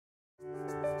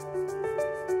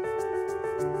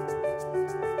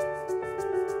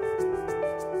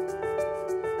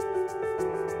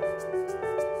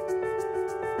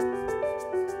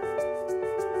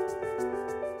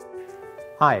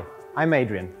Hi, I'm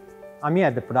Adrian. I'm here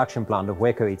at the production plant of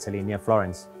WeCo, Italy, near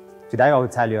Florence. Today I will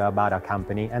tell you about our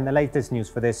company and the latest news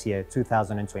for this year,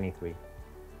 2023.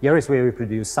 Here is where we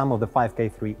produce some of the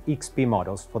 5K3 XP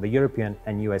models for the European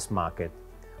and US market.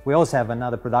 We also have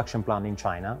another production plant in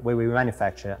China where we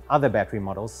manufacture other battery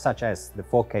models such as the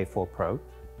 4K4 Pro,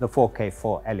 the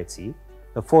 4K4 LT,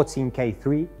 the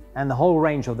 14K3 and the whole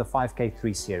range of the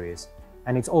 5K3 series.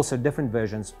 And it's also different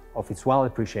versions of its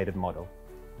well-appreciated model.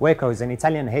 WeCo is an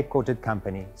Italian headquartered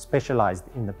company specialized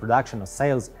in the production of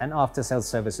sales and after-sales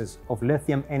services of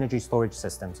lithium energy storage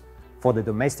systems for the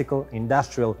domestical,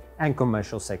 industrial and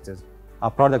commercial sectors.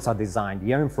 Our products are designed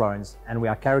here in Florence and we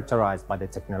are characterized by the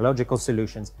technological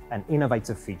solutions and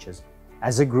innovative features.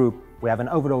 As a group, we have an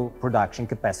overall production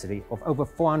capacity of over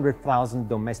 400,000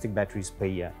 domestic batteries per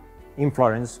year. In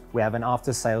Florence, we have an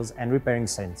after-sales and repairing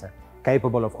center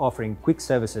capable of offering quick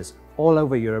services all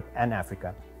over Europe and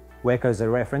Africa. WeCo is a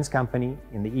reference company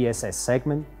in the ESS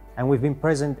segment and we've been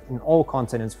present in all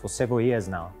continents for several years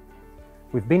now.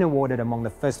 We've been awarded among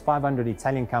the first 500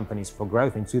 Italian companies for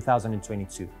growth in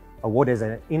 2022, awarded as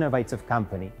an innovative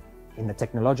company in the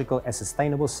technological and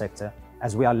sustainable sector,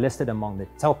 as we are listed among the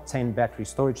top 10 battery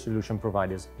storage solution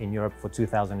providers in Europe for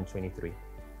 2023.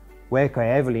 WeCo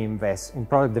heavily invests in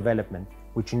product development,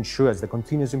 which ensures the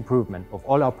continuous improvement of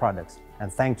all our products,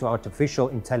 and thanks to artificial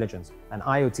intelligence and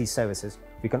IoT services,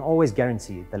 we can always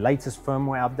guarantee the latest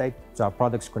firmware update to our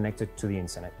products connected to the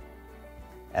internet.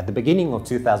 At the beginning of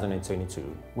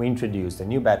 2022, we introduced a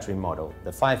new battery model, the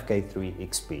 5K3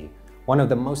 XP, one of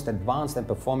the most advanced and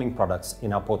performing products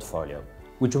in our portfolio,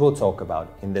 which we will talk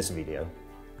about in this video.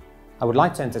 I would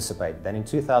like to anticipate that in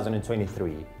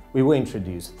 2023, we will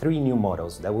introduce 3 new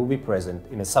models that will be present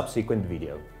in a subsequent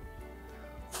video.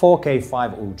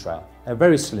 4K5 Ultra, a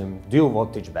very slim dual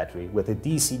voltage battery with a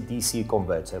DC-DC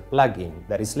converter plug-in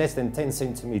that is less than 10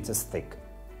 centimeters thick,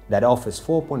 that offers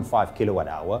 4.5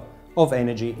 kWh of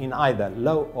energy in either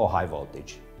low or high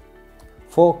voltage.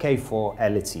 4K4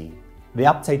 LT, the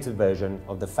updated version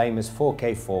of the famous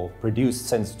 4K4 produced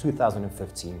since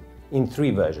 2015 in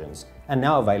 3 versions and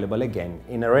now available again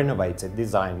in a renovated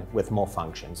design with more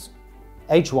functions.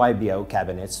 HYBO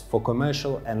cabinets for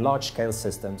commercial and large-scale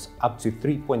systems up to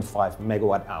 3.5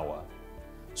 MWh,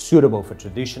 suitable for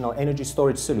traditional energy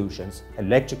storage solutions,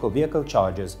 electrical vehicle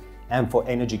chargers and for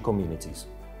energy communities.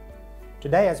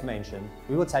 Today, as mentioned,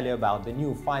 we will tell you about the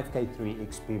new 5K3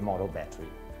 XP model battery.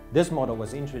 This model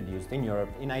was introduced in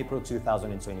Europe in April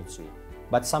 2022,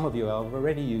 but some of you have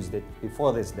already used it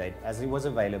before this date as it was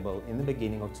available in the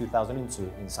beginning of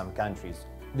 2002 in some countries.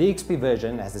 The XP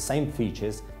version has the same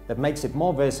features that makes it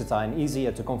more versatile and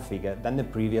easier to configure than the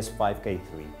previous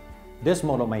 5K3. This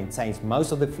model maintains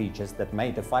most of the features that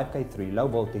made the 5K3 low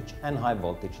voltage and high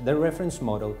voltage the reference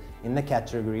model in the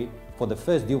category for the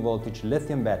first dual voltage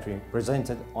lithium battery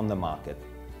presented on the market.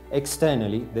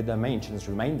 Externally, the dimensions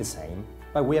remain the same,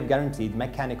 but we have guaranteed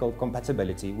mechanical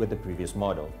compatibility with the previous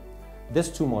model. These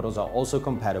 2 models are also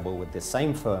compatible with the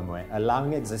same firmware,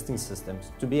 allowing existing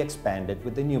systems to be expanded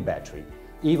with the new battery,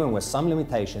 even with some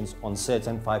limitations on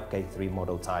certain 5K3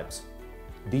 model types.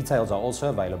 Details are also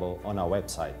available on our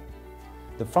website.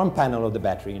 The front panel of the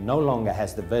battery no longer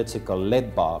has the vertical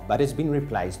LED bar, but has been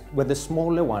replaced with a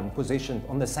smaller one positioned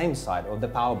on the same side of the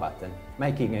power button,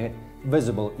 making it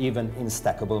visible even in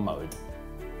stackable mode.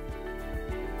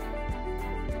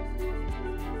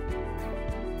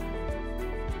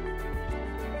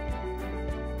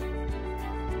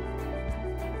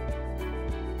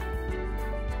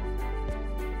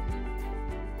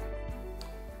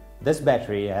 This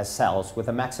battery has cells with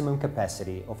a maximum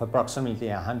capacity of approximately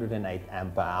 108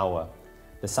 Ah.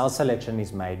 The cell selection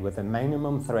is made with a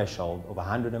minimum threshold of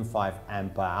 105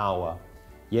 Ah.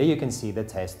 Here you can see the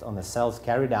test on the cells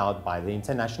carried out by the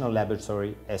international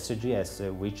laboratory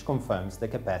SGS, which confirms the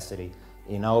capacity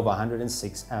in over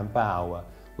 106 Ah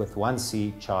with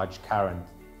 1C charge current.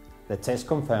 The test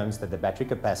confirms that the battery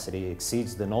capacity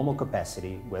exceeds the normal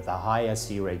capacity with a higher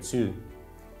C rate too.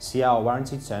 See our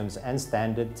warranty terms and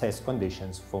standard test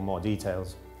conditions for more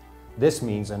details. This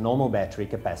means a normal battery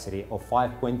capacity of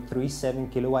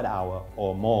 5.37 kWh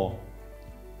or more.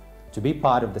 To be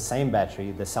part of the same battery,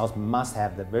 the cells must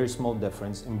have the very small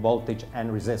difference in voltage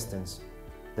and resistance.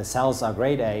 The cells are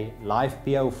grade A, live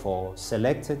PO4,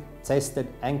 selected, tested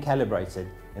and calibrated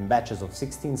in batches of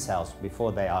 16 cells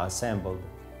before they are assembled.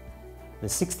 The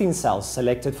 16 cells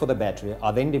selected for the battery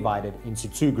are then divided into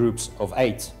 2 groups of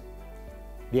 8.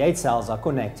 The 8 cells are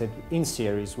connected in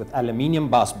series with aluminium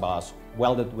bus bars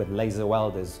welded with laser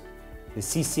welders. The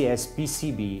CCS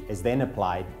PCB is then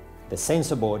applied, the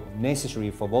sensor board necessary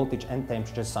for voltage and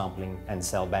temperature sampling and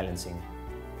cell balancing.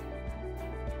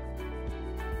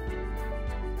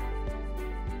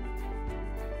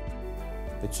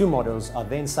 The two models are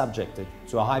then subjected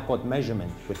to a high pot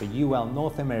measurement with the UL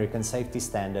North American safety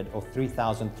standard of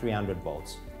 3,300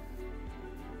 volts.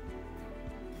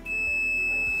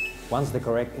 Once the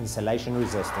correct installation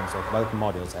resistance of both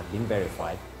models have been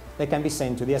verified, they can be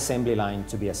sent to the assembly line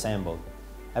to be assembled.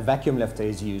 A vacuum lifter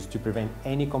is used to prevent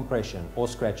any compression or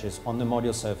scratches on the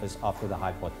module surface after the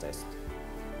high pot test.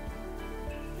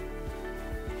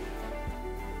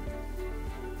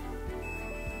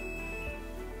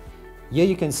 Here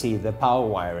you can see the power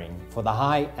wiring for the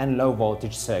high and low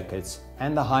voltage circuits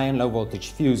and the high and low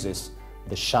voltage fuses,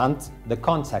 the shunt, the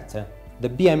contactor, the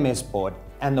BMS board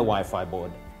and the Wi-Fi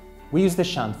board. We use the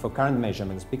shunt for current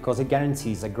measurements because it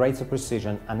guarantees a greater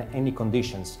precision under any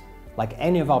conditions. Like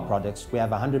any of our products, we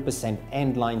have a 100%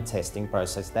 end-line testing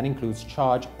process that includes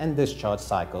charge and discharge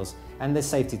cycles and the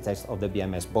safety test of the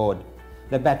BMS board.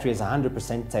 The battery is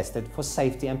 100% tested for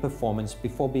safety and performance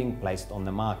before being placed on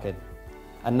the market.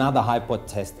 Another high pot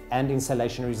test and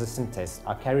installation resistance tests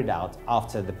are carried out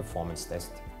after the performance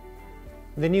test.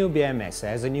 The new BMS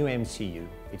has a new MCU.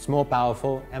 It's more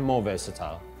powerful and more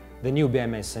versatile. The new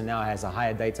BMS now has a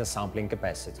higher data sampling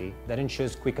capacity that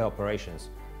ensures quicker operations.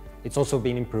 It's also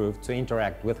been improved to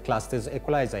interact with clusters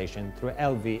equalization through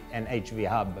LV and HV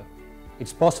hub.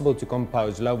 It's possible to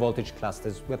compose low voltage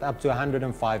clusters with up to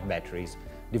 105 batteries,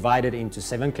 divided into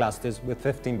 7 clusters with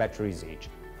 15 batteries each,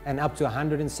 and up to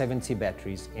 170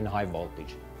 batteries in high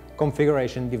voltage.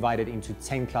 Configuration divided into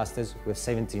 10 clusters with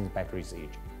 17 batteries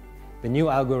each. The new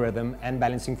algorithm and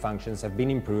balancing functions have been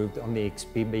improved on the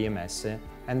XP BMS,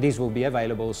 and these will be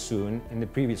available soon in the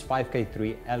previous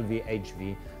 5K3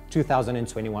 LVHV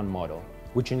 2021 model,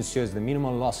 which ensures the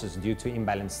minimal losses due to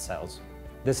imbalanced cells.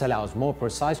 This allows more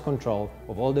precise control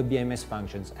of all the BMS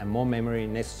functions and more memory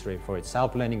necessary for its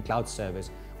self-learning cloud service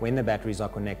when the batteries are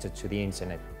connected to the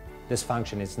internet. This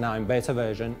function is now in beta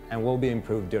version and will be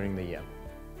improved during the year.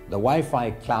 The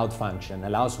Wi-Fi cloud function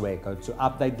allows WeCo to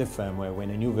update the firmware when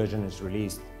a new version is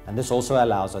released, and this also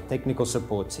allows our technical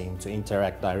support team to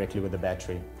interact directly with the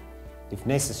battery. If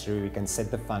necessary, we can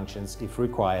set the functions if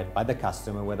required by the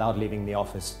customer without leaving the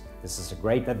office. This is a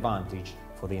great advantage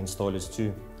for the installers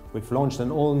too. We've launched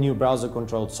an all-new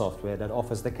browser-controlled software that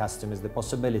offers the customers the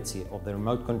possibility of the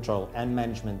remote control and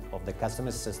management of the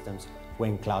customer's systems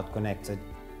when cloud connected.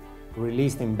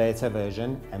 Released in beta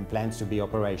version and plans to be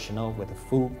operational with the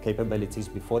full capabilities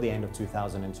before the end of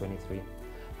 2023.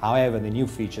 However, the new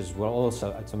features will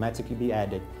also automatically be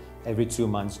added every 2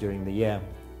 months during the year.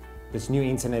 This new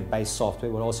internet-based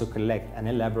software will also collect and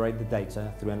elaborate the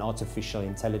data through an artificial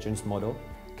intelligence model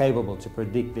capable to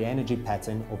predict the energy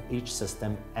pattern of each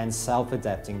system and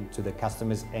self-adapting to the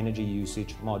customer's energy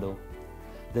usage model.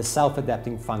 The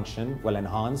self-adapting function will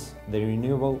enhance the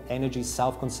renewable energy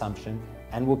self-consumption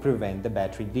and will prevent the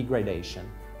battery degradation,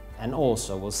 and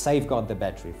also will safeguard the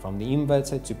battery from the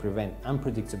inverter to prevent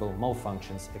unpredictable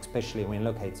malfunctions, especially when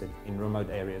located in remote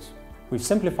areas. We've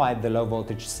simplified the low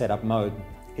voltage setup mode.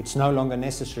 It's no longer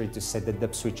necessary to set the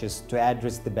dip switches to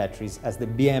address the batteries, as the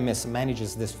BMS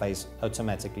manages this phase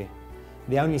automatically.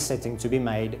 The only setting to be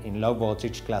made in low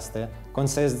voltage cluster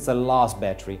concerns the last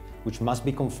battery, which must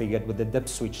be configured with the dip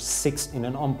switch 6 in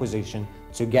an on position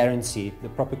to guarantee the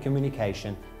proper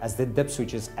communication, as the dip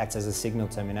switches act as a signal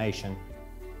termination.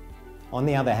 On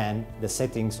the other hand, the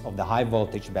settings of the high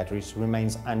voltage batteries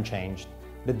remains unchanged.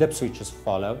 The dip switches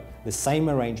follow the same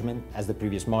arrangement as the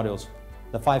previous models.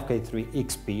 The 5K3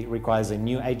 XP requires a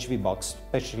new HV box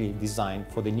specially designed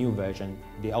for the new version.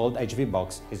 The old HV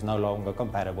box is no longer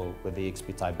compatible with the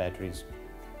XP type batteries.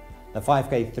 The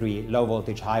 5K3 low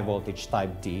voltage high voltage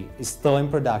type D is still in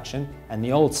production, and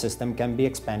the old system can be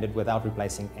expanded without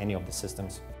replacing any of the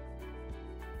systems.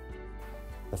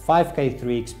 The 5K3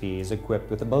 XP is equipped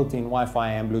with a built-in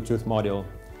Wi-Fi and Bluetooth module.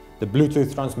 The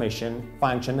Bluetooth transmission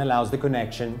function allows the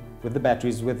connection with the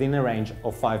batteries within a range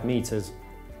of 5 meters.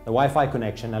 The Wi-Fi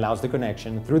connection allows the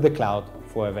connection through the cloud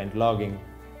for event logging.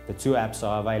 The two apps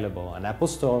are available on Apple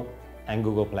Store and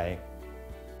Google Play.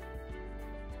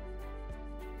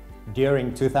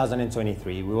 During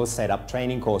 2023, we will set up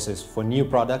training courses for new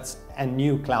products and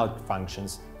new cloud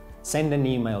functions. Send an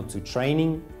email to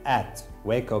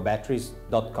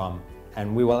training@wecobatteries.com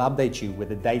and we will update you with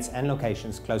the dates and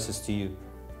locations closest to you.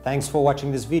 Thanks for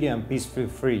watching this video, and please feel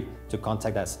free to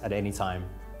contact us at any time.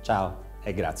 Ciao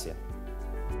e grazie.